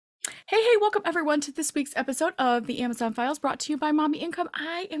Hey, welcome everyone to this week's episode of the Amazon Files brought to you by Mommy Income.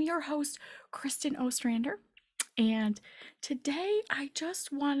 I am your host, Kristen Ostrander. And today I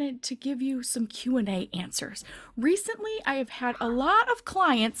just wanted to give you some Q&A answers. Recently, I have had a lot of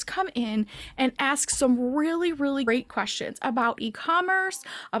clients come in and ask some really great questions about e-commerce,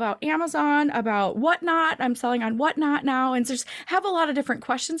 about Amazon, about Whatnot. I'm selling on Whatnot now, and just have a lot of different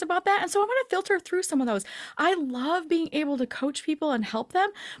questions about that. And so I'm going to filter through some of those. I love being able to coach people and help them,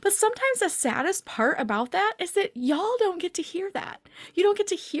 but sometimes the saddest part about that is that y'all don't get to hear that. You don't get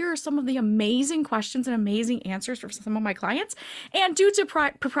to hear some of the amazing questions and amazing answers for some of my clients. And due to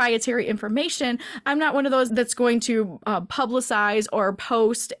proprietary information, I'm not one of those that's going to publicize or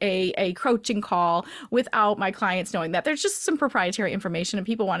post a coaching call without my clients knowing that. There's just some proprietary information, and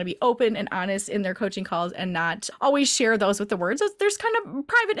people want to be open and honest in their coaching calls and not always share those with the words. There's kind of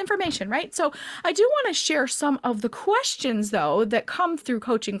private information, right? So I do want to share some of the questions, though, that come through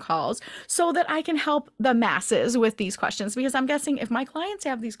coaching calls so that I can help the masses with these questions, because I'm guessing if my clients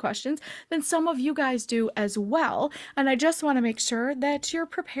have these questions, then some of you guys do as well. And I just want to make sure that you're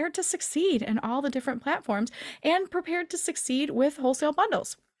prepared to succeed in all the different platforms and prepared to succeed with wholesale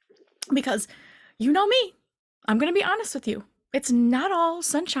bundles. Because you know me, I'm going to be honest with you. It's not all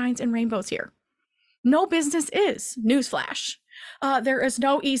sunshines and rainbows here. No business is. Newsflash. There is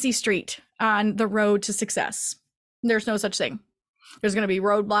no easy street on the road to success. There's no such thing. There's going to be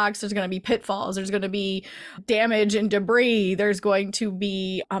roadblocks. There's going to be pitfalls. There's going to be damage and debris. There's going to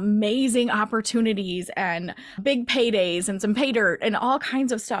be amazing opportunities and big paydays and some pay dirt and all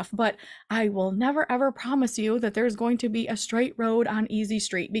kinds of stuff. But I will never, ever promise you that there's going to be a straight road on easy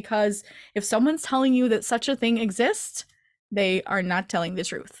street, because if someone's telling you that such a thing exists, they are not telling the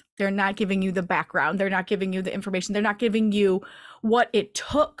truth. They're not giving you the background. They're not giving you the information. They're not giving you what it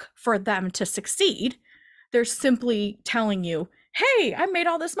took for them to succeed. They're simply telling you, hey, I made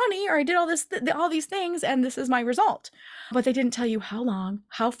all this money, or I did all these things, and this is my result. But they didn't tell you how long,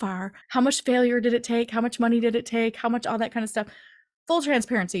 how far, how much failure did it take, how much money did it take, how much all that kind of stuff. Full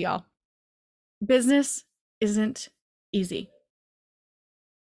transparency, y'all. Business isn't easy.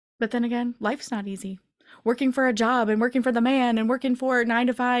 But then again, life's not easy. Working for a job and working for the man and working for 9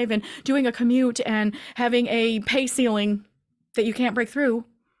 to 5 and doing a commute and having a pay ceiling that you can't break through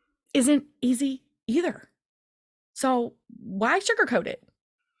isn't easy either. So why sugarcoat it?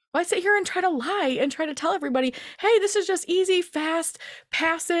 Why sit here and try to lie and try to tell everybody, hey, this is just easy, fast,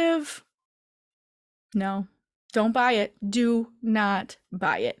 passive? No, don't buy it. Do not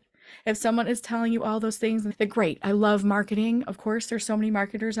buy it. If someone is telling you all those things, they're great. I love marketing. Of course, there's so many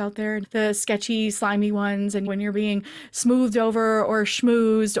marketers out there, the sketchy, slimy ones, and when you're being smoothed over or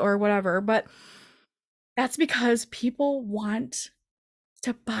schmoozed or whatever. But that's because people want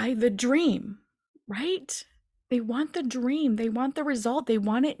to buy the dream, right? They want the dream. They want the result. They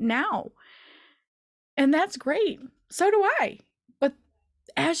want it now. And that's great. So do I. But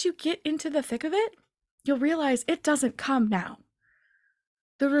as you get into the thick of it, you'll realize it doesn't come now.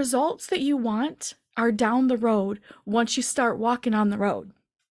 The results that you want are down the road once you start walking on the road.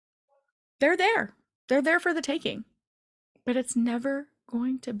 They're there. They're there for the taking. But it's never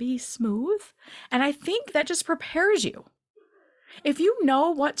going to be smooth. And I think that just prepares you. If you know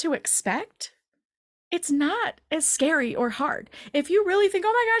what to expect, it's not as scary or hard. If you really think,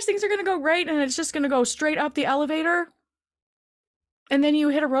 oh my gosh, things are going to go great and it's just going to go straight up the elevator, and then you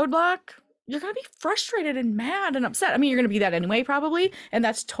hit a roadblock, you're going to be frustrated and mad and upset. I mean, you're going to be that anyway, probably, and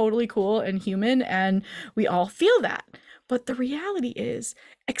that's totally cool and human, and we all feel that. But the reality is,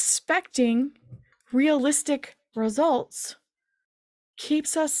 expecting realistic results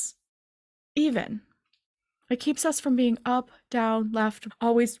keeps us even. It keeps us from being up, down, left,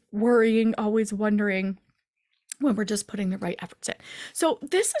 always worrying, always wondering, when we're just putting the right efforts in. So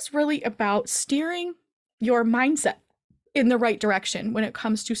this is really about steering your mindset in the right direction when it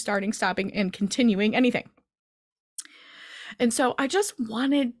comes to starting, stopping, and continuing anything. And so I just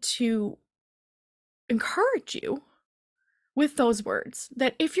wanted to encourage you with those words,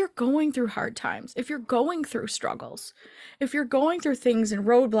 that if you're going through hard times, if you're going through struggles, if you're going through things and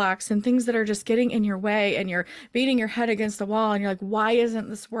roadblocks and things that are just getting in your way, and you're beating your head against the wall and you're like, why isn't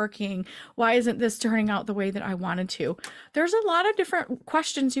this working? Why isn't this turning out the way that I wanted to? There's a lot of different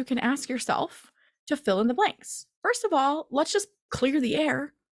questions you can ask yourself to fill in the blanks. First of all, let's just clear the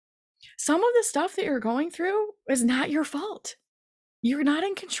air. Some of the stuff that you're going through is not your fault. You're not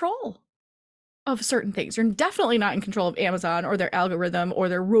in control of certain things. You're definitely not in control of Amazon or their algorithm or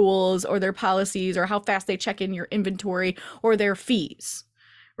their rules or their policies or how fast they check in your inventory or their fees,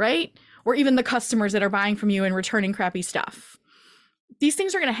 right? Or even the customers that are buying from you and returning crappy stuff. These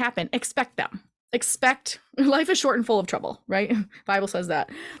things are going to happen. Expect them. Expect life is short and full of trouble, right? Bible says that.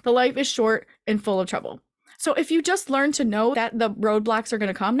 The life is short and full of trouble. So if you just learn to know that the roadblocks are going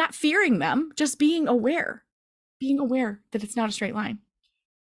to come, not fearing them, just being aware that it's not a straight line.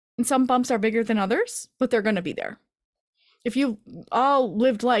 And some bumps are bigger than others, but they're going to be there. If you've all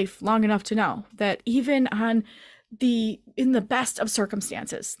lived life long enough to know that even in the best of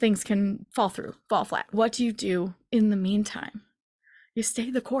circumstances, things can fall flat. What do you do in the meantime? You stay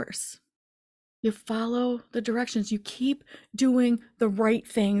the course. You follow the directions. You keep doing the right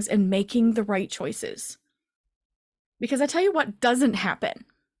things and making the right choices. Because I tell you what doesn't happen.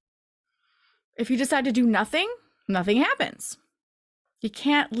 If you decide to do nothing, nothing happens. You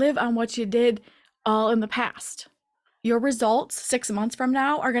can't live on what you did all in the past. Your results 6 months from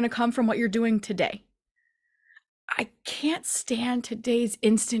now are going to come from what you're doing today. I can't stand today's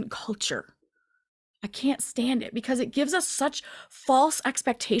instant culture. I can't stand it because it gives us such false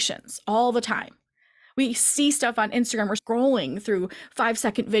expectations all the time. We see stuff on Instagram, we're scrolling through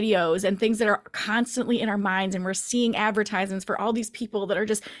 5-second videos and things that are constantly in our minds, and we're seeing advertisements for all these people that are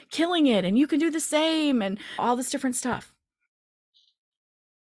just killing it and you can do the same and all this different stuff.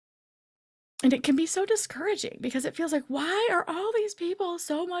 And it can be so discouraging because it feels like, why are all these people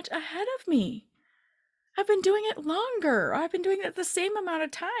so much ahead of me? I've been doing it longer. I've been doing it the same amount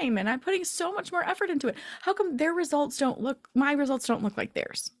of time and I'm putting so much more effort into it. How come my results don't look like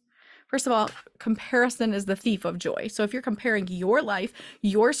theirs? First of all, comparison is the thief of joy. So if you're comparing your life,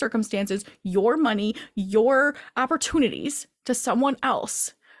 your circumstances, your money, your opportunities to someone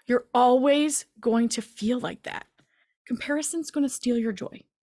else, you're always going to feel like that. Comparison's going to steal your joy.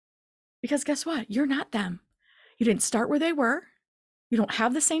 Because guess what? You're not them. You didn't start where they were. You don't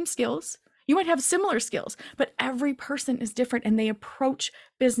have the same skills. You might have similar skills, but every person is different and they approach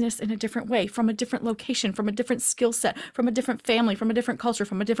business in a different way, from a different location, from a different skill set, from a different family, from a different culture,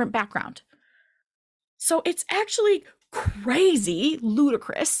 from a different background. So it's actually crazy,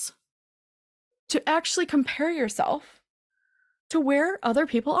 ludicrous to actually compare yourself to where other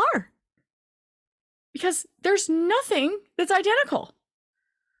people are. Because there's nothing that's identical.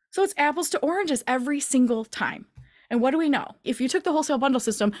 So it's apples to oranges every single time. And what do we know? If you took the wholesale bundle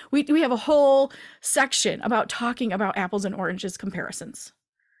system, we have a whole section about talking about apples and oranges comparisons.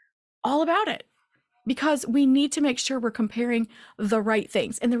 All about it. Because we need to make sure we're comparing the right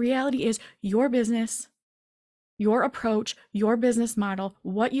things. And the reality is your business, your approach, your business model,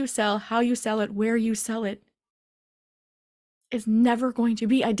 what you sell, how you sell it, where you sell it, is never going to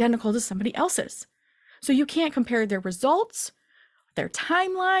be identical to somebody else's. So you can't compare their results, their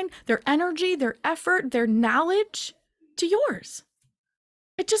timeline, their energy, their effort, their knowledge to yours.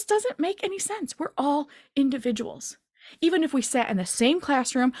 It just doesn't make any sense. We're all individuals. Even if we sat in the same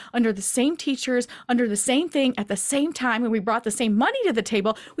classroom, under the same teachers, under the same thing at the same time, and we brought the same money to the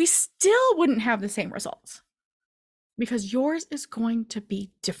table, we still wouldn't have the same results. Because yours is going to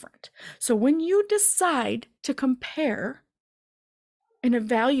be different. So when you decide to compare and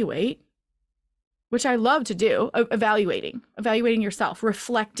evaluate, which I love to do, evaluating yourself,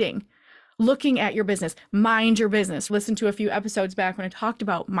 reflecting, looking at your business, mind your business. Listen to a few episodes back when I talked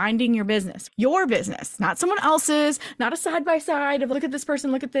about minding your business, not someone else's, not a side-by-side of look at this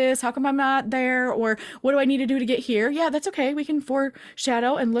person, look at this, how come I'm not there? Or what do I need to do to get here? Yeah, that's okay. We can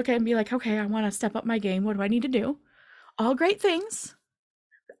foreshadow and look at it and be like, okay, I want to step up my game. What do I need to do? All great things.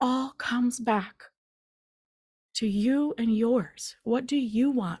 It all comes back to you and yours. What do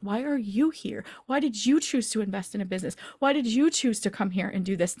you want? Why are you here? Why did you choose to invest in a business? Why did you choose to come here and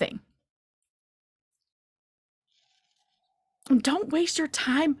do this thing? And don't waste your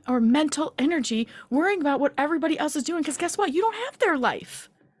time or mental energy worrying about what everybody else is doing, because guess what? You don't have their life.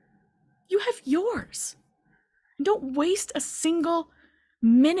 You have yours. And don't waste a single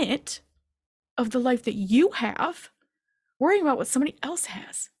minute of the life that you have worrying about what somebody else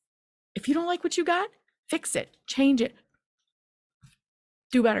has. If you don't like what you got, fix it, change it,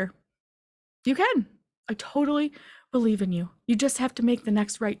 do better. You can. I totally believe in you. You just have to make the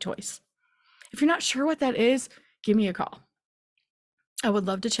next right choice. If you're not sure what that is, give me a call. I would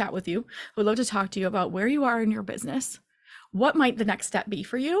love to chat with you. I would love to talk to you about where you are in your business. What might the next step be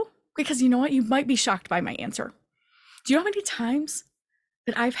for you? Because you know what? You might be shocked by my answer. Do you know how many times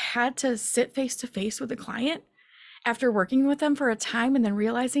that I've had to sit face to face with a client after working with them for a time and then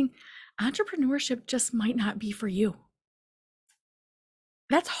realizing entrepreneurship just might not be for you?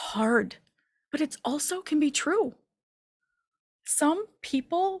 That's hard, but it's also can be true. Some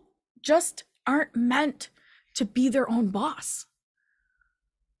people just aren't meant to be their own boss,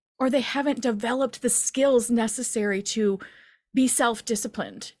 or they haven't developed the skills necessary to be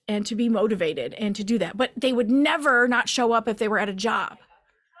self-disciplined and to be motivated and to do that. But they would never not show up if they were at a job.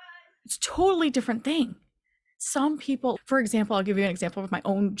 It's a totally different thing. Some people, for example, I'll give you an example with my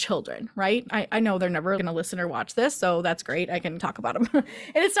own children, right? I know they're never going to listen or watch this, so that's great. I can talk about them. And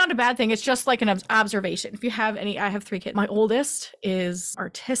it's not a bad thing. It's just like an observation. If you have any, I have 3 kids. My oldest is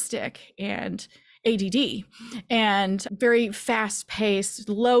artistic and ADD and very fast paced,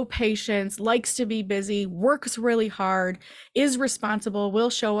 low patience, likes to be busy, works really hard, is responsible,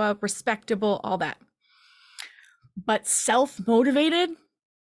 will show up, respectable, all that. But self-motivated?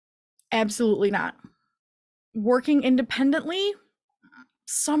 Absolutely not. Working independently,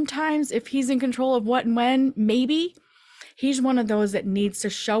 sometimes if he's in control of what and when, maybe. He's one of those that needs to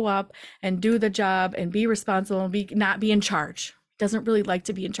show up and do the job and be responsible and not be in charge. Doesn't really like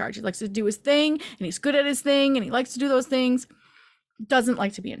to be in charge. He likes to do his thing, and he's good at his thing, and he likes to do those things. Doesn't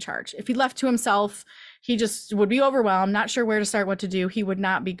like to be in charge. If he left to himself, he just would be overwhelmed, not sure where to start, what to do. He would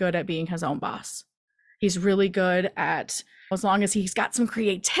not be good at being his own boss. He's really good at, as long as he's got some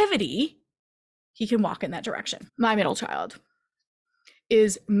creativity, he can walk in that direction. My middle child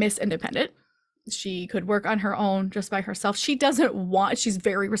is Miss Independent. She could work on her own just by herself. She's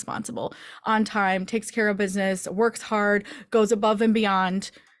very responsible, on time, takes care of business, works hard, goes above and beyond,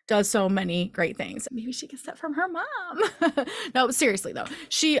 does so many great things. Maybe she gets that from her mom. No, seriously though,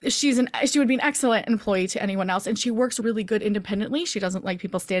 she would be an excellent employee to anyone else, and she works really good independently. She doesn't like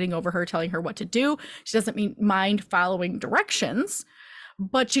people standing over her telling her what to do. She doesn't mind following directions,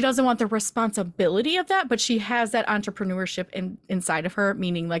 but she doesn't want the responsibility of that. But she has that entrepreneurship inside of her,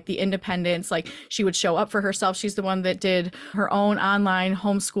 meaning like the independence, like she would show up for herself. She's the one that did her own online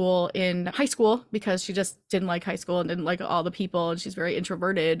homeschool in high school because she just didn't like high school and didn't like all the people, and she's very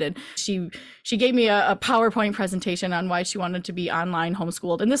introverted. And she gave me a PowerPoint presentation on why she wanted to be online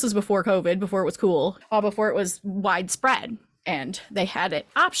homeschooled. And this was before COVID, before it was cool, before it was widespread. And they had an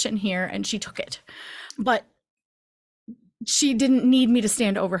option here, and she took it. But she didn't need me to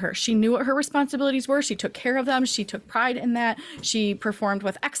stand over her. She knew what her responsibilities were. She took care of them. She took pride in that. She performed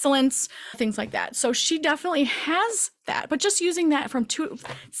with excellence, things like that. So she definitely has that. But just using that from two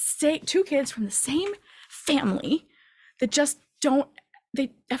kids from the same family that just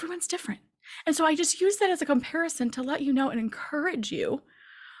everyone's different. And so I just use that as a comparison to let you know and encourage you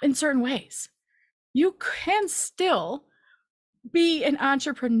in certain ways. You can still be an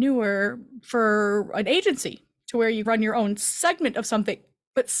entrepreneur for an agency, to where you run your own segment of something,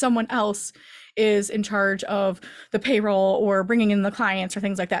 but someone else is in charge of the payroll or bringing in the clients or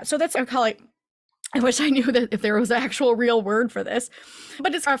things like that. So that's, I call it, I wish I knew that if there was an actual real word for this,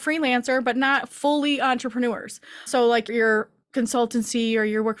 but it's a freelancer, but not fully entrepreneurs. So like your consultancy or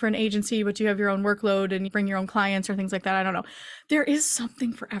you work for an agency, but you have your own workload and you bring your own clients or things like that. I don't know. There is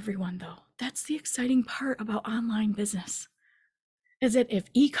something for everyone though. That's the exciting part about online business, is that if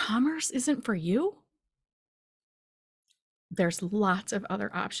e-commerce isn't for you, there's lots of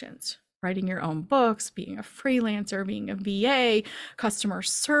other options. Writing your own books, being a freelancer, being a VA, customer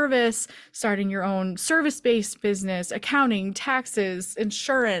service, starting your own service-based business, accounting, taxes,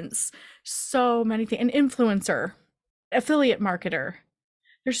 insurance, so many things, an influencer, affiliate marketer,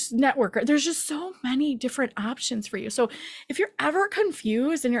 there's networker, there's just so many different options for you. So if you're ever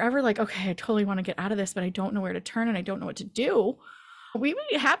confused and you're ever like, okay, I totally want to get out of this, but I don't know where to turn and I don't know what to do, we would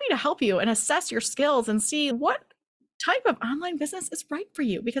be happy to help you and assess your skills and see what type of online business is right for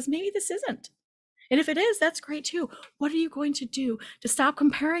you, because maybe this isn't. And if it is, that's great too. What are you going to do to stop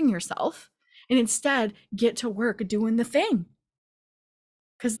comparing yourself and instead get to work doing the thing?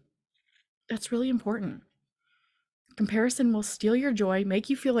 Because that's really important. Comparison will steal your joy, make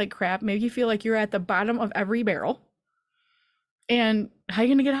you feel like crap, make you feel like you're at the bottom of every barrel. And how are you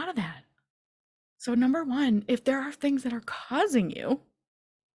going to get out of that? So number one, if there are things that are causing you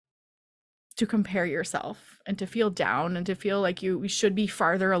to compare yourself and to feel down and to feel like you should be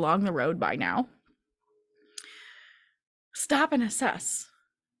farther along the road by now, stop and assess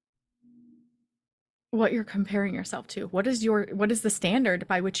what you're comparing yourself to. What is the standard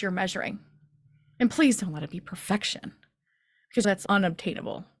by which you're measuring? And please don't let it be perfection, because that's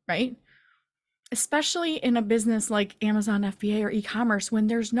unobtainable, right? Especially in a business like Amazon FBA or e-commerce, when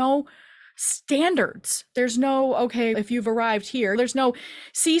there's no standards. There's no, okay, if you've arrived here, there's no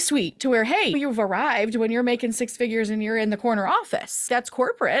C-suite to where, hey, you've arrived when you're making 6 figures and you're in the corner office. That's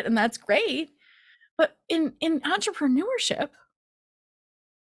corporate and that's great. But in entrepreneurship,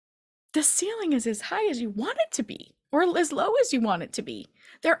 the ceiling is as high as you want it to be, or as low as you want it to be.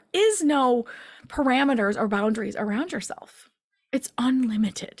 There is no parameters or boundaries around yourself. It's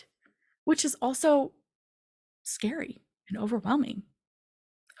unlimited, which is also scary and overwhelming.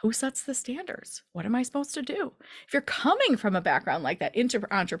 Who sets the standards? What am I supposed to do? If you're coming from a background like that into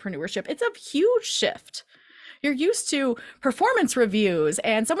entrepreneurship, it's a huge shift. You're used to performance reviews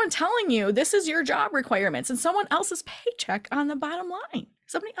and someone telling you this is your job requirements and someone else's paycheck on the bottom line,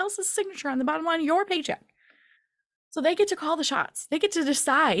 somebody else's signature on the bottom line of your paycheck. So they get to call the shots. They get to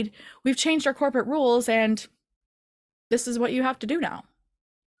decide we've changed our corporate rules and this is what you have to do now.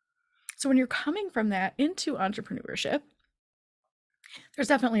 So when you're coming from that into entrepreneurship, there's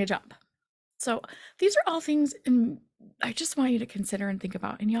definitely a jump. So these are all things I just want you to consider and think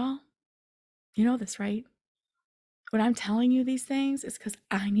about. And y'all, you know this, right? When I'm telling you these things, it's because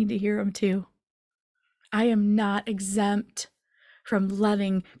I need to hear them too. I am not exempt from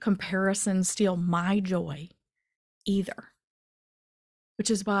letting comparison steal my joy either. Which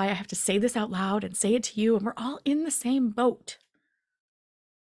is why I have to say this out loud and say it to you, and we're all in the same boat.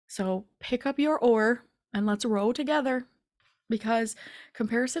 So pick up your oar and let's row together, because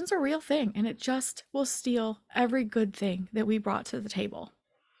comparison's a real thing and it just will steal every good thing that we brought to the table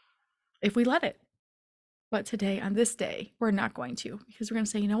if we let it. But today, on this day, we're not going to, because we're going to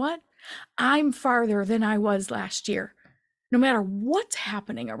say, you know what? I'm farther than I was last year. No matter what's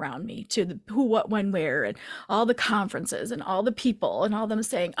happening around me, to the who, what, when, where, and all the conferences and all the people and all them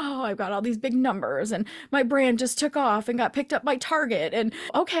saying, oh, I've got all these big numbers and my brand just took off and got picked up by Target. And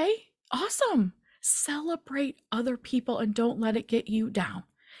okay, awesome. Celebrate other people and don't let it get you down.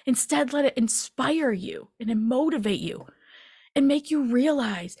 Instead, let it inspire you and motivate you and make you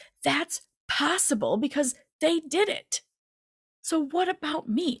realize that's possible because they did it. So what about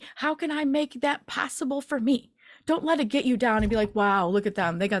me? How can I make that possible for me? Don't let it get you down and be like, wow, look at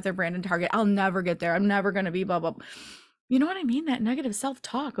them. They got their brand in Target. I'll never get there. I'm never going to be blah, blah, blah. You know what I mean? That negative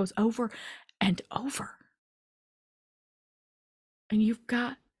self-talk goes over and over. And you've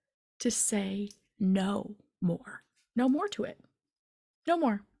got to say no more. No more to it. No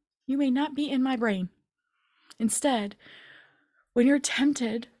more. You may not be in my brain. Instead, when you're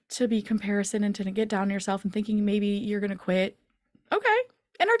tempted to be comparison and to get down on yourself and thinking maybe you're going to quit, okay,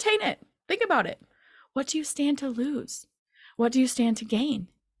 entertain it. Think about it. What do you stand to lose? What do you stand to gain?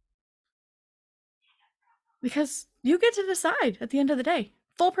 Because you get to decide at the end of the day.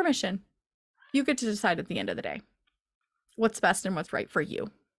 Full permission. You get to decide at the end of the day what's best and what's right for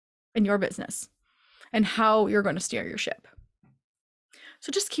you and your business and how you're going to steer your ship.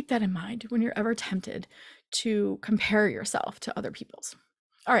 So just keep that in mind when you're ever tempted to compare yourself to other people's.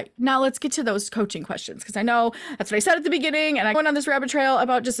 All right, now let's get to those coaching questions, because I know that's what I said at the beginning, and I went on this rabbit trail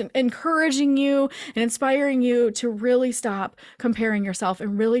about just encouraging you and inspiring you to really stop comparing yourself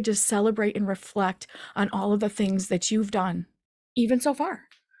and really just celebrate and reflect on all of the things that you've done, even so far.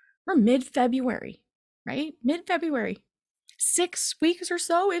 We're mid-February, right? Mid-February, 6 weeks or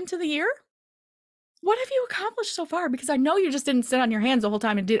so into the year. What have you accomplished so far? Because I know you just didn't sit on your hands the whole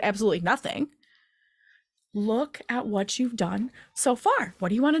time and did absolutely nothing. Look at what you've done so far. What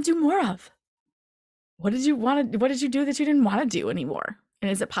do you want to do more of? What did you do that you didn't want to do anymore?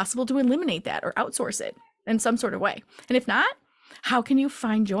 And is it possible to eliminate that or outsource it in some sort of way? And if not, how can you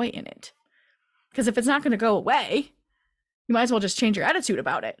find joy in it? Because if it's not going to go away, you might as well just change your attitude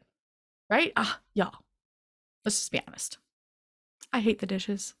about it, right? Y'all, let's just be honest. I hate the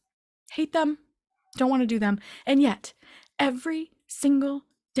dishes. Hate them. Don't want to do them. And yet, every single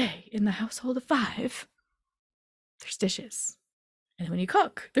day in the household of 5, there's dishes. And then when you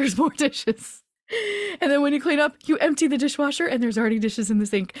cook, there's more dishes. And then when you clean up, you empty the dishwasher and there's already dishes in the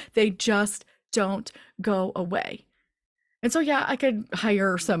sink. They just don't go away. And so, yeah, I could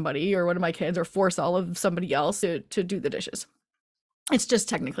hire somebody or one of my kids or force all of somebody else to do the dishes. It's just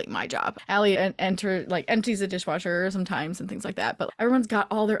technically my job. Allie empties the dishwasher sometimes and things like that, but everyone's got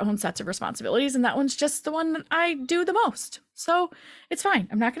all their own sets of responsibilities, and that one's just the one that I do the most. So it's fine.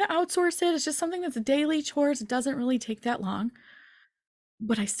 I'm not going to outsource it. It's just something that's a daily chores. It doesn't really take that long,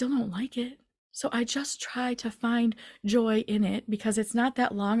 but I still don't like it. So I just try to find joy in it because it's not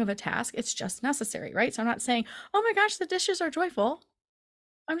that long of a task. It's just necessary, right? So I'm not saying, oh my gosh, the dishes are joyful.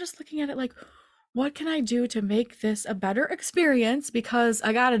 I'm just looking at it like, what can I do to make this a better experience, because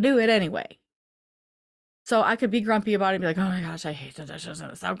I got to do it anyway. So I could be grumpy about it and be like, oh my gosh, I hate the dishes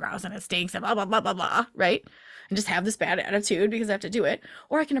and it's so gross and it stinks and blah, blah, blah, blah, blah, right? And just have this bad attitude because I have to do it.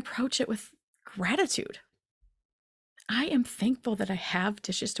 Or I can approach it with gratitude. I am thankful that I have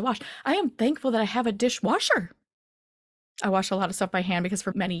dishes to wash. I am thankful that I have a dishwasher. I wash a lot of stuff by hand because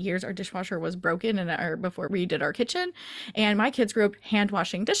for many years our dishwasher was broken before we did our kitchen, and my kids grew up hand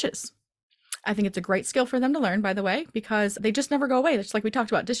washing dishes. I think it's a great skill for them to learn, by the way, because they just never go away. It's like we talked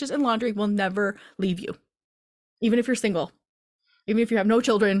about, dishes and laundry will never leave you. Even if you're single, even if you have no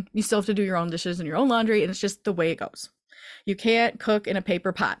children, you still have to do your own dishes and your own laundry, and it's just the way it goes. You can't cook in a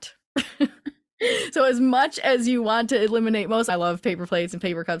paper pot. So as much as you want to eliminate most, I love paper plates and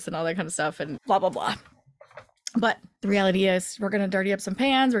paper cups and all that kind of stuff and blah, blah, blah. But the reality is we're going to dirty up some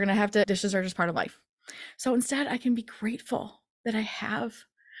pans. We're going to have to, dishes are just part of life. So instead, I can be grateful that I have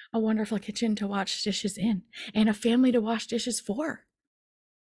a wonderful kitchen to wash dishes in and a family to wash dishes for.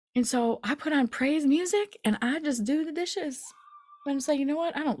 And so I put on praise music and I just do the dishes. And I'm saying, you know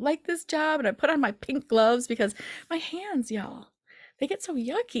what? I don't like this job. And I put on my pink gloves because my hands, y'all, they get so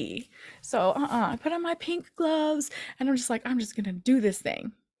yucky. So I put on my pink gloves and I'm just like, I'm just going to do this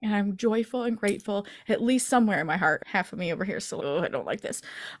thing. And I'm joyful and grateful, at least somewhere in my heart. Half of me over here is still, oh, I don't like this.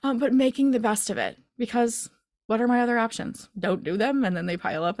 But making the best of it, because what are my other options? Don't do them, and then they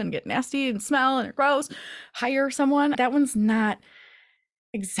pile up and get nasty and smell and are gross. Hire someone. That one's not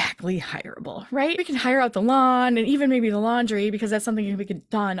exactly hireable, right? We can hire out the lawn and even maybe the laundry because that's something we get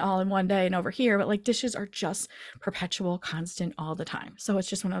done all in one day and over here. But like dishes are just perpetual, constant all the time. So it's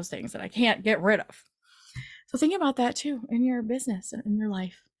just one of those things that I can't get rid of. So think about that too in your business and in your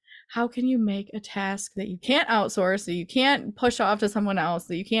life. How can you make a task that you can't outsource, that you can't push off to someone else,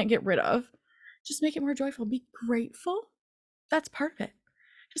 that you can't get rid of? Just make it more joyful. Be grateful. That's part of it.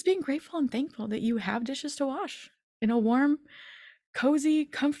 Just being grateful and thankful that you have dishes to wash in a warm, cozy,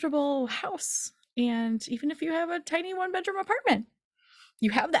 comfortable house. And even if you have a tiny 1-bedroom apartment,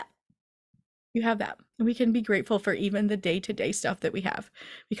 you have that. You have that. And we can be grateful for even the day-to-day stuff that we have,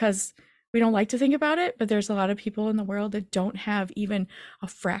 because we don't like to think about it, but there's a lot of people in the world that don't have even a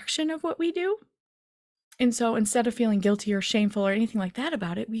fraction of what we do. And so instead of feeling guilty or shameful or anything like that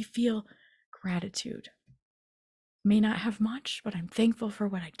about it, we feel gratitude. May not have much, but I'm thankful for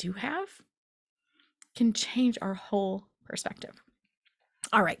what I do have. Can change our whole perspective.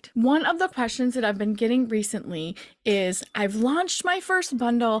 All right. One of the questions that I've been getting recently is, I've launched my first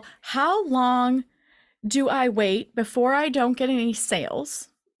bundle. How long do I wait before I don't get any sales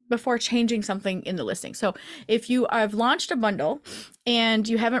before changing something in the listing? So if you have launched a bundle and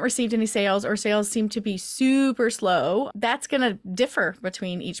you haven't received any sales, or sales seem to be super slow, that's going to differ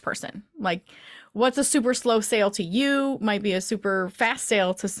between each person. Like, what's a super slow sale to you might be a super fast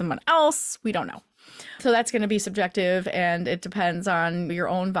sale to someone else. We don't know. So that's going to be subjective, and it depends on your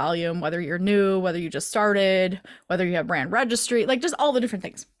own volume, whether you're new, whether you just started, whether you have brand registry, like just all the different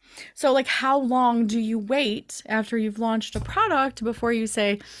things. So like, how long do you wait after you've launched a product before you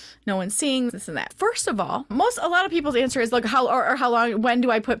say, no one's seeing this and that? First of all, a lot of people's answer is like, how long, when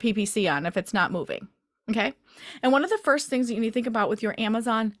do I put PPC on if it's not moving? Okay. And one of the first things that you need to think about with your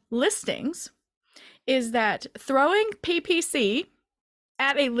Amazon listings is that throwing PPC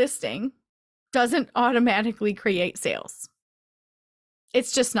at a listing doesn't automatically create sales.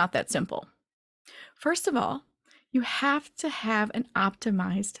 It's just not that simple. First of all, you have to have an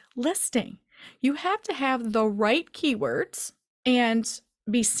optimized listing. You have to have the right keywords and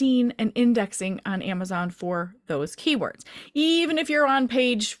be seen and indexing on Amazon for those keywords. Even if you're on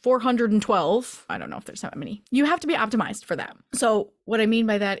page 412, I don't know if there's that many, you have to be optimized for that. So what I mean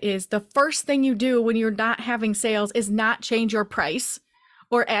by that is, the first thing you do when you're not having sales is not change your price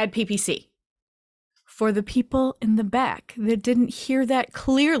or add PPC. For the people in the back that didn't hear that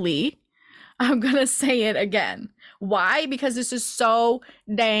clearly, I'm going to say it again. Why? Because this is so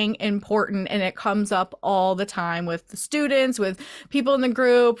dang important, and it comes up all the time with the students, with people in the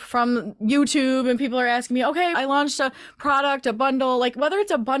group from YouTube, and people are asking me, okay, I launched a product, a bundle, like whether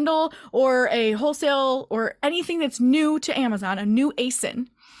it's a bundle or a wholesale or anything that's new to Amazon, a new ASIN.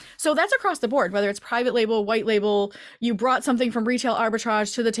 So that's across the board, whether it's private label, white label, you brought something from retail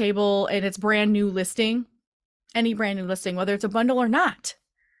arbitrage to the table and it's brand new listing, any brand new listing, whether it's a bundle or not.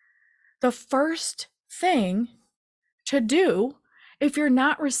 The first thing to do if you're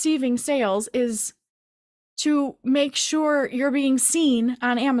not receiving sales is to make sure you're being seen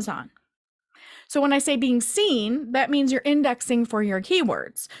on Amazon. So when I say being seen, that means you're indexing for your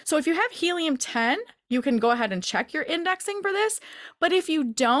keywords. So if you have helium-10, you can go ahead and check your indexing for this. But if you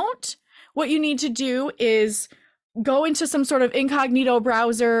don't, what you need to do is go into some sort of incognito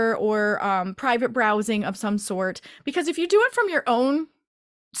browser or private browsing of some sort. Because if you do it from your own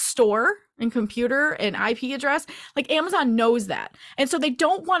store and computer and IP address, like Amazon knows that. And so they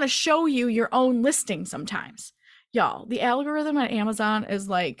don't want to show you your own listing sometimes. Y'all, the algorithm on Amazon is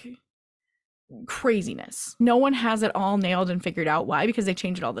like craziness. No one has it all nailed and figured out. Why? Because they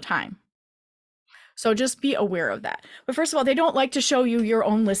change it all the time. So just be aware of that. But first of all, they don't like to show you your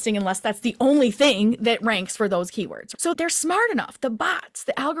own listing unless that's the only thing that ranks for those keywords. So they're smart enough, the bots,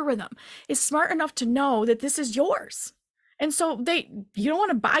 the algorithm is smart enough to know that this is yours. And so you don't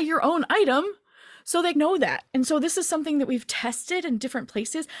want to buy your own item. So they know that. And so this is something that we've tested in different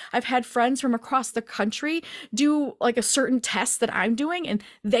places. I've had friends from across the country do like a certain test that I'm doing, and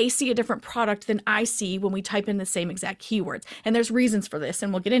they see a different product than I see when we type in the same exact keywords. And there's reasons for this,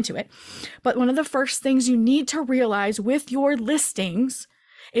 and we'll get into it. But one of the first things you need to realize with your listings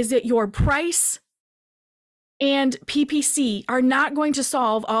is that your price and PPC are not going to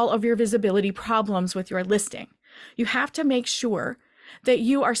solve all of your visibility problems with your listing. You have to make sure that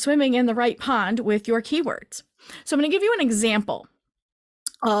you are swimming in the right pond with your keywords. So I'm going to give you an example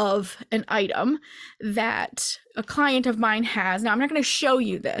of an item that a client of mine has. Now, I'm not going to show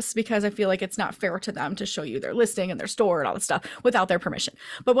you this because I feel like it's not fair to them to show you their listing and their store and all this stuff without their permission.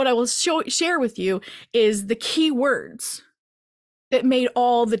 But what I will share with you is the keywords that made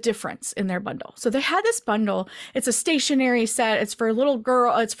all the difference in their bundle. So they had this bundle. It's a stationery set. It's for a little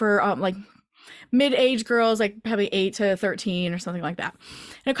girl. It's for like mid-age girls, like probably 8 to 13 or something like that.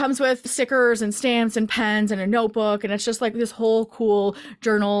 And it comes with stickers and stamps and pens and a notebook. And it's just like this whole cool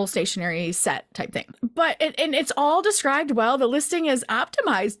journal stationery set type thing. But it's all described well. The listing is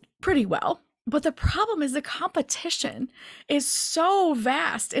optimized pretty well. But the problem is the competition is so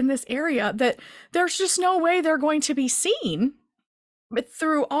vast in this area that there's just no way they're going to be seen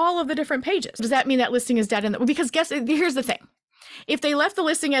through all of the different pages. Does that mean that listing is dead? Because here's the thing. If they left the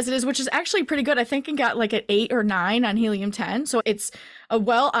listing as it is, which is actually pretty good, I think it got like an 8 or 9 on Helium 10. So it's a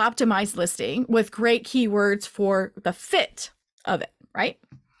well-optimized listing with great keywords for the fit of it, right?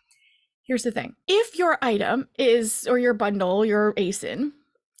 Here's the thing. If your item is, or your bundle, your ASIN,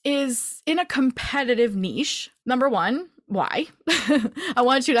 is in a competitive niche, number one, why? I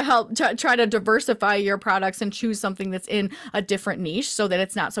want you to help try to diversify your products and choose something that's in a different niche so that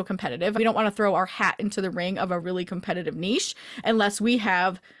it's not so competitive. We don't want to throw our hat into the ring of a really competitive niche unless we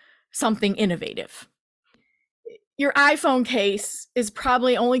have something innovative. Your iPhone case is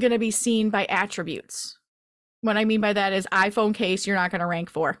probably only going to be seen by attributes. What I mean by that is iPhone case, you're not going to rank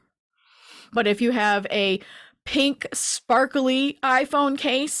for. But if you have a pink sparkly iPhone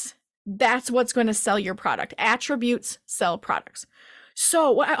case, that's what's going to sell your product. Attributes sell products.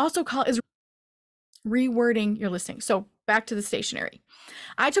 So what I also call is rewording your listing. So back to the stationery.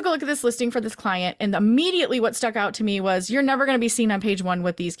 I took a look at this listing for this client, and immediately what stuck out to me was you're never going to be seen on page 1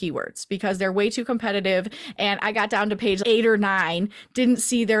 with these keywords because they're way too competitive. And I got down to page 8 or 9, didn't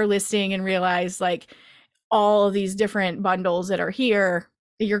see their listing and realized like all of these different bundles that are here,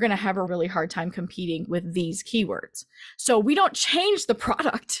 you're going to have a really hard time competing with these keywords. So we don't change the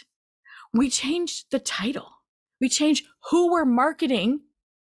product. We change the title. We change who we're marketing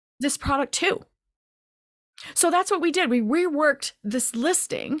this product to. So that's what we did. We reworked this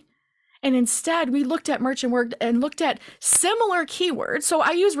listing, and instead we looked at merchant work and looked at similar keywords. So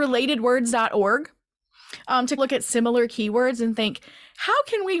I use relatedwords.org to look at similar keywords and think, how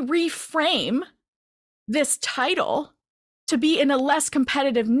can we reframe this title to be in a less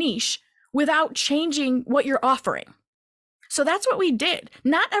competitive niche without changing what you're offering? So that's what we did.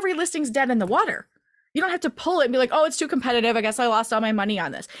 Not every listing's dead in the water. You don't have to pull it and be like, oh, it's too competitive. I guess I lost all my money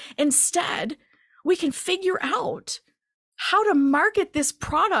on this. Instead, we can figure out how to market this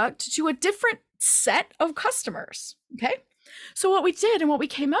product to a different set of customers. Okay. So what we did and what we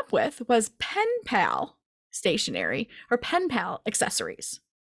came up with was Pen Pal stationery or Pen Pal accessories.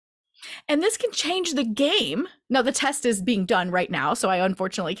 And this can change the game. Now, the test is being done right now, so I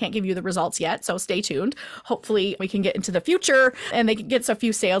unfortunately can't give you the results yet, so stay tuned. Hopefully, we can get into the future and they can get a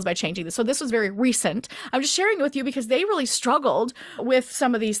few sales by changing this. So this was very recent. I'm just sharing it with you because they really struggled with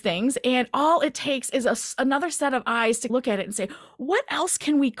some of these things, and all it takes is another set of eyes to look at it and say, what else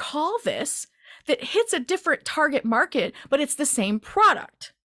can we call this that hits a different target market, but it's the same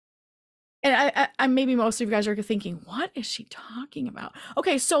product? And I maybe most of you guys are thinking, what is she talking about?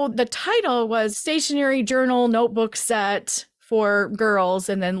 Okay, so the title was Stationery Journal Notebook Set for Girls,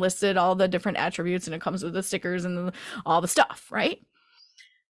 and then listed all the different attributes, and it comes with the stickers and all the stuff, right?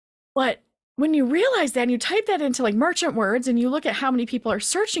 But when you realize that and you type that into like merchant words and you look at how many people are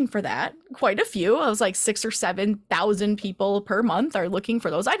searching for that, quite a few. It was like 6,000 or 7,000 people per month are looking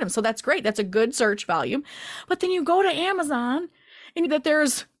for those items. So that's great. That's a good search volume. But then you go to Amazon and that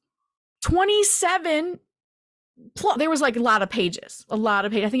there's 27 plus, there was like a lot of pages. I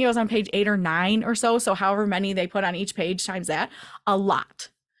think it was on page 8 or 9 or so. So however many they put on each page times that, a lot.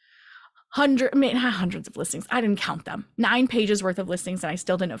 Not hundreds of listings. I didn't count them. 9 pages worth of listings, and I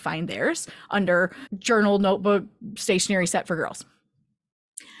still didn't find theirs under journal, notebook, stationery set for girls.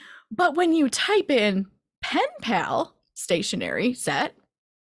 But when you type in Pen Pal stationery set,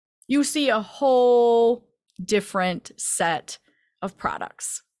 you see a whole different set of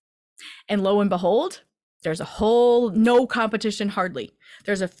products. And lo and behold, There's a whole no competition hardly.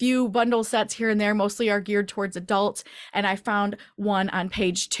 There's a few bundle sets here and there, mostly are geared towards adults. And I found one on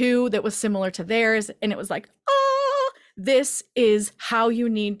page 2 that was similar to theirs. And it was like, oh, this is how you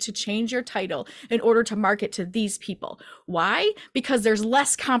need to change your title in order to market to these people. Why? Because there's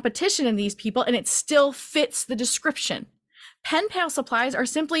less competition in these people and it still fits the description. Pen pal supplies are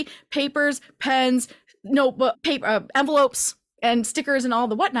simply papers, pens, notebook, paper, envelopes, and stickers and all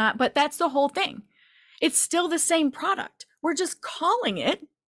the whatnot, but that's the whole thing. It's still the same product. We're just calling it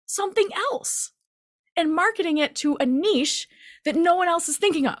something else and marketing it to a niche that no one else is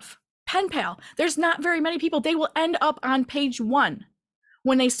thinking of. Pen pal, there's not very many people. They will end up on page 1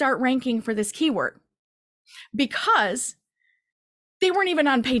 when they start ranking for this keyword because they weren't even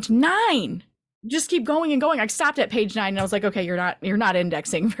on page 9. Just keep going and going. I stopped at page 9 and I was like, okay, you're not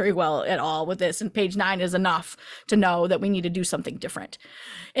indexing very well at all with this. And page 9 is enough to know that we need to do something different.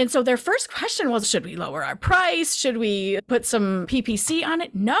 And so their first question was, should we lower our price? Should we put some PPC on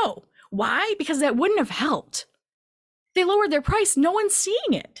it? No. Why? Because that wouldn't have helped. They lowered their price. No one's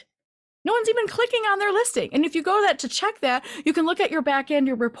seeing it. No one's even clicking on their listing. And if you go to check that, you can look at your back end,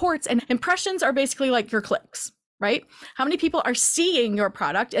 your reports, and impressions are basically like your clicks. Right? How many people are seeing your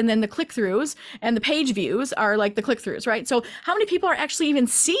product, and then the click-throughs and the page views are like the click-throughs, right? So how many people are actually even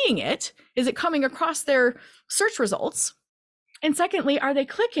seeing it? Is it coming across their search results? And secondly, are they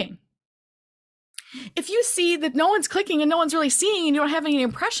clicking? If you see that no one's clicking and no one's really seeing and you don't have any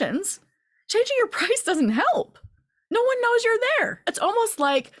impressions, changing your price doesn't help. No one knows you're there. It's almost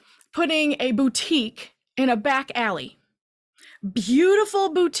like putting a boutique in a back alley. Beautiful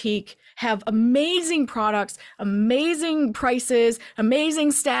boutique, have amazing products, amazing prices,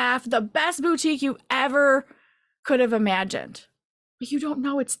 amazing staff, the best boutique you ever could have imagined. But you don't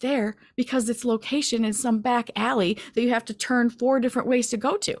know it's there because its location is some back alley that you have to turn 4 different ways to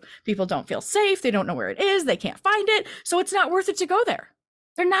go to. People don't feel safe. They don't know where it is. They can't find it. So it's not worth it to go there.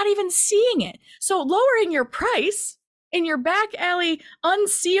 They're not even seeing it. So lowering your price in your back alley,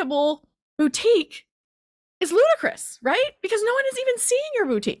 unseeable boutique is ludicrous, right? Because no one is even seeing your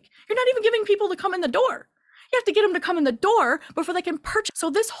boutique. You're not even giving people to come in the door. You have to get them to come in the door before they can purchase.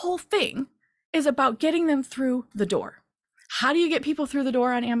 So this whole thing is about getting them through the door. How do you get people through the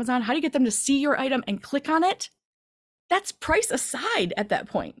door on Amazon? How do you get them to see your item and click on it? That's price aside at that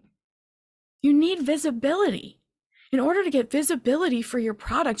point. You need visibility. In order to get visibility for your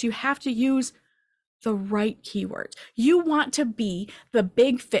product, you have to use the right keywords. You want to be the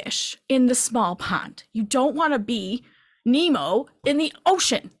big fish in the small pond. You don't want to be Nemo in the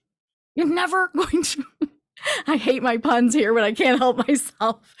ocean. You're never going to, I hate my puns here, but I can't help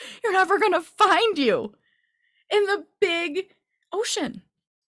myself. You're never going to find you in the big ocean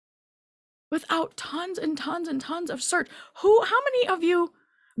without tons and tons and tons of search. How many of you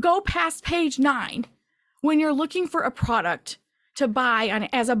go past page 9 when you're looking for a product to buy on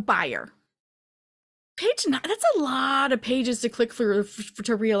as a buyer? Page 9, that's a lot of pages to click through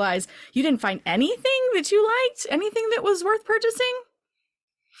to realize you didn't find anything that you liked, anything that was worth purchasing.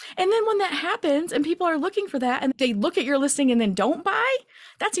 And then when that happens and people are looking for that and they look at your listing and then don't buy,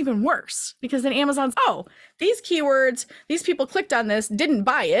 that's even worse because then Amazon's, oh, these keywords, these people clicked on this, didn't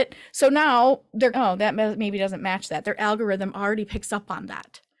buy it. So now that maybe doesn't match that. Their algorithm already picks up on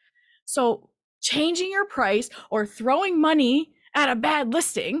that. So changing your price or throwing money at a bad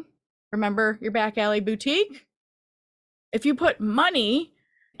listing, remember your back alley boutique? If you put money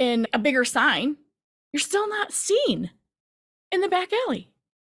in a bigger sign, you're still not seen in the back alley.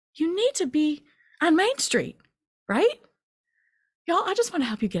 You need to be on Main Street, right? Y'all, I just want to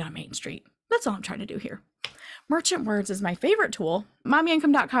help you get on Main Street. That's all I'm trying to do here. Merchant Words is my favorite tool.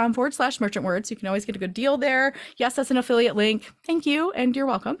 mommyincome.com/merchant words. You can always get a good deal there. Yes, that's an affiliate link. Thank you, and you're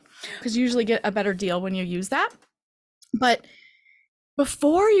welcome. Because you usually get a better deal when you use that. But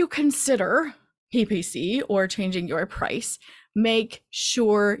before you consider PPC or changing your price, make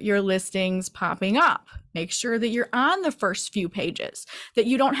sure your listing's popping up. Make sure that you're on the first few pages, that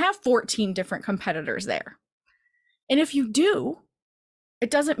you don't have 14 different competitors there. And if you do, it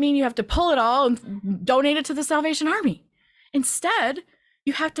doesn't mean you have to pull it all and donate it to the Salvation Army. Instead,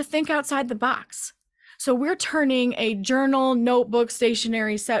 you have to think outside the box. So we're turning a journal, notebook,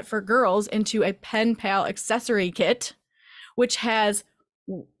 stationery set for girls into a pen pal accessory kit, which has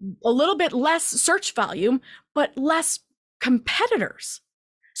a little bit less search volume, but less competitors.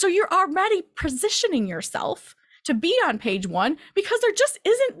 So you're already positioning yourself to be on page 1 because there just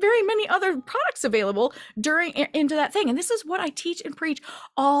isn't very many other products available into that thing. And this is what I teach and preach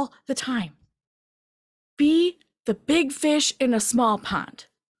all the time. Be the big fish in a small pond.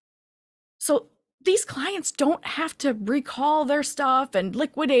 So these clients don't have to recall their stuff and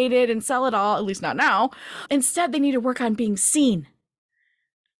liquidate it and sell it all, at least not now. Instead, they need to work on being seen.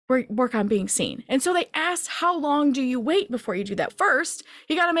 Work on being seen. And so they asked, how long do you wait before you do that? First,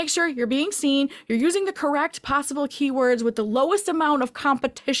 you got to make sure you're being seen, you're using the correct possible keywords with the lowest amount of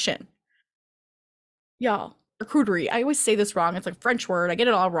competition. Y'all, charcuterie. I always say this wrong. It's like a French word. I get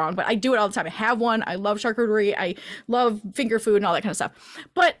it all wrong, but I do it all the time. I have one. I love charcuterie. I love finger food and all that kind of stuff.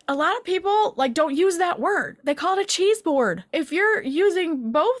 But a lot of people like don't use that word. They call it a cheese board. If you're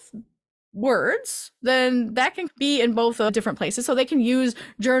using both words, then that can be in both different places. So they can use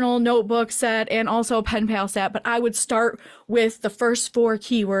journal, notebook set, and also pen pal set. But I would start with the first 4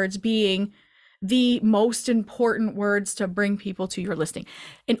 keywords being the most important words to bring people to your listing.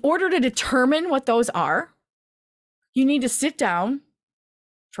 In order to determine what those are, you need to sit down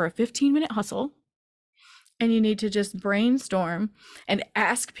for a 15-minute hustle, and you need to just brainstorm and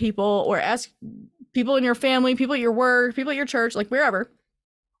ask people, or ask people in your family, people at your work, people at your church, like wherever,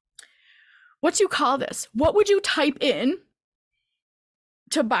 what do you call this? What would you type in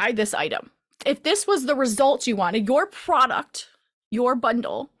to buy this item? If this was the results you wanted, your product, your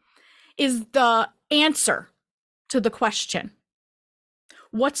bundle, is the answer to the question.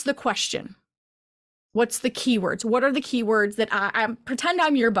 What's the question? What's the keywords? What are the keywords that I pretend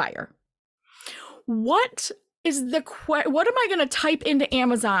I'm your buyer? What am I going to type into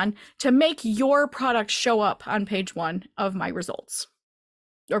Amazon to make your product show up on page 1 of my results?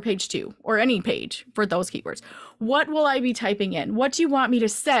 Or page 2, or any page for those keywords. What will I be typing in? What do you want me to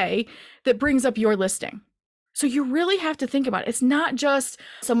say that brings up your listing? So you really have to think about it. It's not just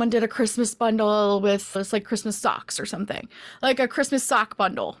someone did a Christmas bundle with it's like Christmas socks or something, like a Christmas sock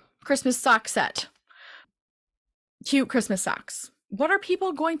bundle, Christmas sock set, cute Christmas socks. What are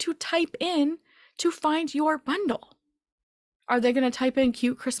people going to type in to find your bundle? Are they going to type in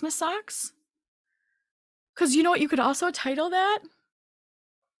cute Christmas socks? Because you know what you could also title that?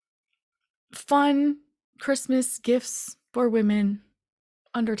 Fun Christmas gifts for women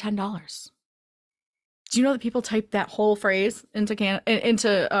under $10. Do you know that people type that whole phrase into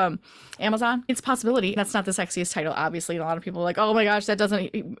Amazon? It's a possibility. That's not the sexiest title, obviously. A lot of people are like, oh my gosh, that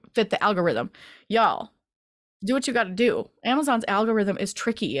doesn't fit the algorithm. Y'all, do what you got to do. Amazon's algorithm is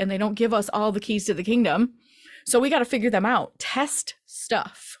tricky, and they don't give us all the keys to the kingdom. So we got to figure them out. Test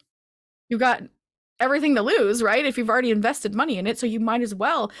stuff. You've got everything to lose, right? If you've already invested money in it, so you might as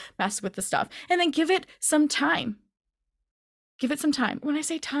well mess with the stuff. And then give it some time. Give it some time. When I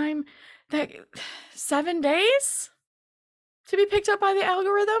say time, that 7 days to be picked up by the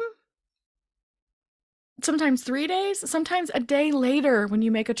algorithm? Sometimes 3 days, sometimes a day later when you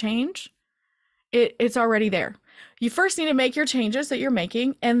make a change, it's already there. You first need to make your changes that you're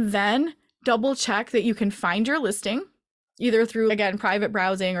making, and then double check that you can find your listing, either through, again, private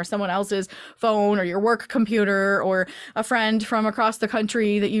browsing or someone else's phone or your work computer or a friend from across the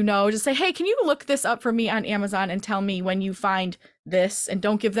country that you know. Just say, hey, can you look this up for me on Amazon and tell me when you find this? And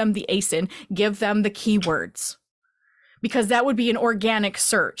don't give them the ASIN, give them the keywords, because that would be an organic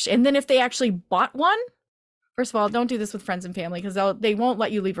search. And then if they actually bought one, first of all, don't do this with friends and family, because they won't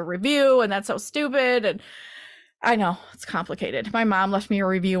let you leave a review, and that's so stupid. And I know it's complicated. My mom left me a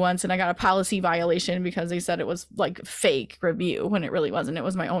review once, and I got a policy violation because they said it was like fake review when it really wasn't. It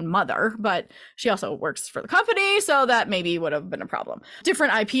was my own mother, but she also works for the company, so that maybe would have been a problem.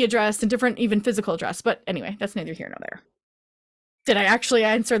 Different IP address and different even physical address. But anyway, that's neither here nor there. Did I actually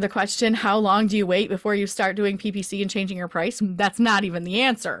answer the question, how long do you wait before you start doing PPC and changing your price? That's not even the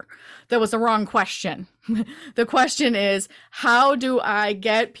answer. That was the wrong question. The question is, how do I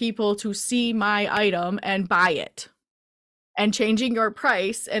get people to see my item and buy it? And changing your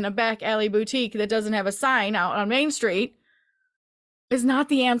price in a back alley boutique that doesn't have a sign out on Main Street is not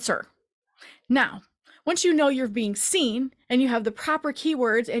the answer. Now, once you know you're being seen and you have the proper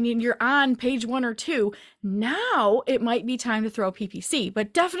keywords and you're on page 1 or 2, now it might be time to throw PPC,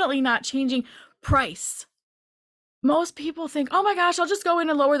 but definitely not changing price. Most people think, oh my gosh, I'll just go in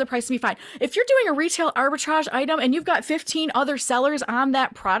and lower the price and be fine. If you're doing a retail arbitrage item and you've got 15 other sellers on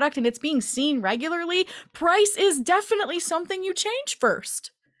that product and it's being seen regularly, price is definitely something you change first.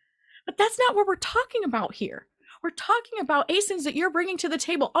 But that's not what we're talking about here. We're talking about ASINs that you're bringing to the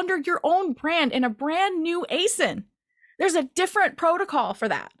table under your own brand in a brand new ASIN. There's a different protocol for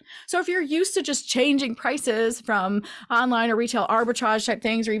that. So if you're used to just changing prices from online or retail arbitrage type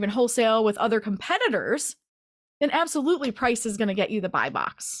things, or even wholesale with other competitors, then absolutely price is going to get you the buy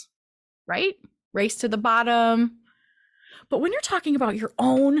box, right? Race to the bottom. But when you're talking about your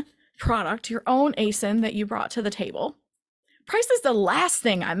own product, your own ASIN that you brought to the table, price is the last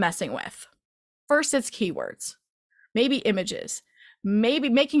thing I'm messing with. First, it's keywords, maybe images, maybe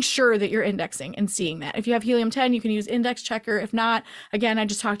making sure that you're indexing and seeing that. If you have Helium 10, you can use Index Checker. If not, again, I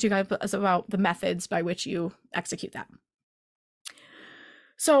just talked to you guys about the methods by which you execute that.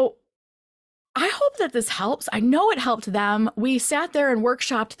 So I hope that this helps. I know it helped them. We sat there and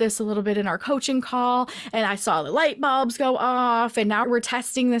workshopped this a little bit in our coaching call, and I saw the light bulbs go off, and now we're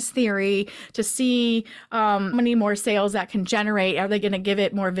testing this theory to see how many more sales that can generate. Are they going to give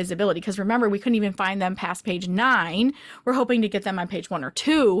it more visibility? Because remember, we couldn't even find them past page 9. We're hoping to get them on page 1 or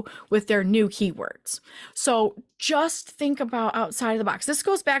 2 with their new keywords. So just think about outside of the box. This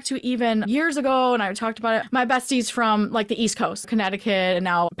goes back to even years ago, and I talked about it. My besties from like the East Coast, Connecticut, and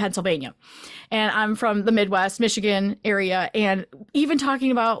now Pennsylvania. And I'm from the Midwest, Michigan area. And even talking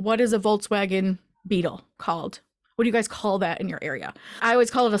about what is a Volkswagen Beetle called? What do you guys call that in your area? I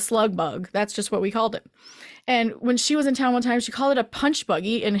always call it a slug bug. That's just what we called it. And when she was in town one time, she called it a punch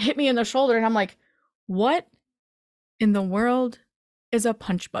buggy and hit me in the shoulder. And I'm like, what in the world is a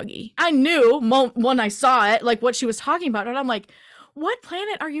punch buggy? I knew when I saw it, like what she was talking about. And I'm like, what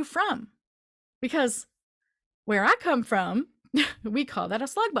planet are you from? Because where I come from, we call that a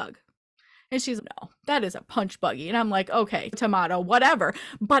slug bug. And she's, no, that is a punch buggy. And I'm like, okay, tomato, whatever.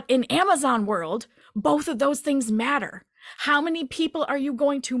 But in Amazon world, both of those things matter. How many people are you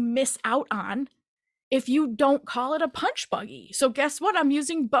going to miss out on if you don't call it a punch buggy? So guess what? I'm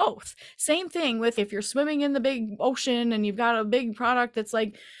using both. Same thing with if you're swimming in the big ocean and you've got a big product that's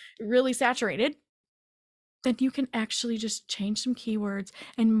like really saturated, then you can actually just change some keywords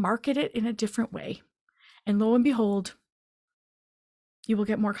and market it in a different way. And lo and behold, you will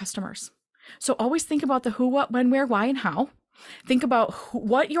get more customers. So always think about the who, what, when, where, why, and how. Think about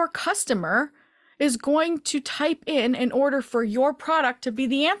what your customer is going to type in order for your product to be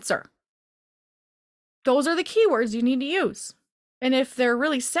the answer. Those are the keywords you need to use. And if they're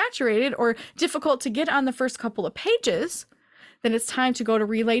really saturated or difficult to get on the first couple of pages, then it's time to go to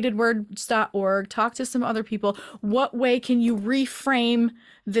relatedwords.org, talk to some other people. What way can you reframe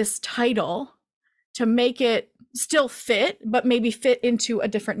this title to make it still fit, but maybe fit into a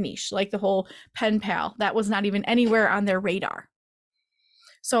different niche, like the whole pen pal? That was not even anywhere on their radar.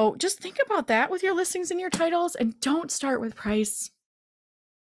 So just think about that with your listings and your titles, and don't start with price.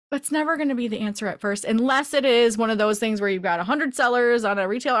 That's never going to be the answer at first, unless it is one of those things where you've got 100 sellers on a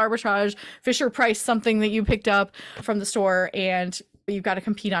retail arbitrage, Fisher Price, something that you picked up from the store, and you've got to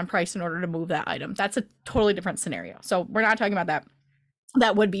compete on price in order to move that item. That's a totally different scenario. So we're not talking about that.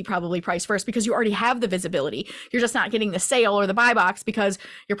 That would be probably price first because you already have the visibility. You're just not getting the sale or the buy box because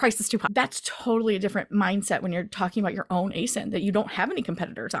your price is too high. That's totally a different mindset when you're talking about your own ASIN that you don't have any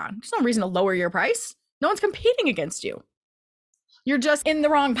competitors on. There's no reason to lower your price. No one's competing against you. You're just in the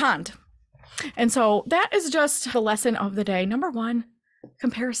wrong pond. And so that is just the lesson of the day. Number 1,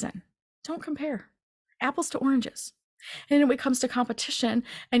 comparison. Don't compare apples to oranges. And when it comes to competition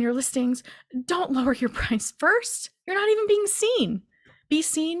and your listings, don't lower your price first. You're not even being seen. Be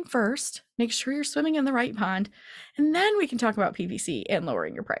seen first, make sure you're swimming in the right pond, and then we can talk about PPC and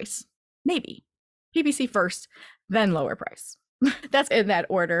lowering your price. Maybe. PPC first, then lower price. That's in that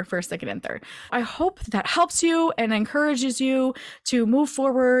order, first, second, and third. I hope that helps you and encourages you to move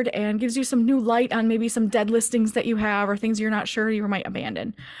forward and gives you some new light on maybe some dead listings that you have or things you're not sure you might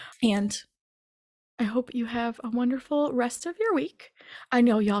abandon. And I hope you have a wonderful rest of your week. I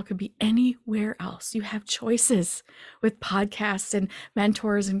know y'all could be anywhere else. You have choices with podcasts and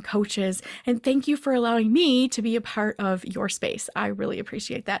mentors and coaches. And thank you for allowing me to be a part of your space. I really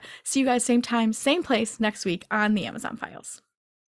appreciate that. See you guys same time, same place next week on the Amazon Files.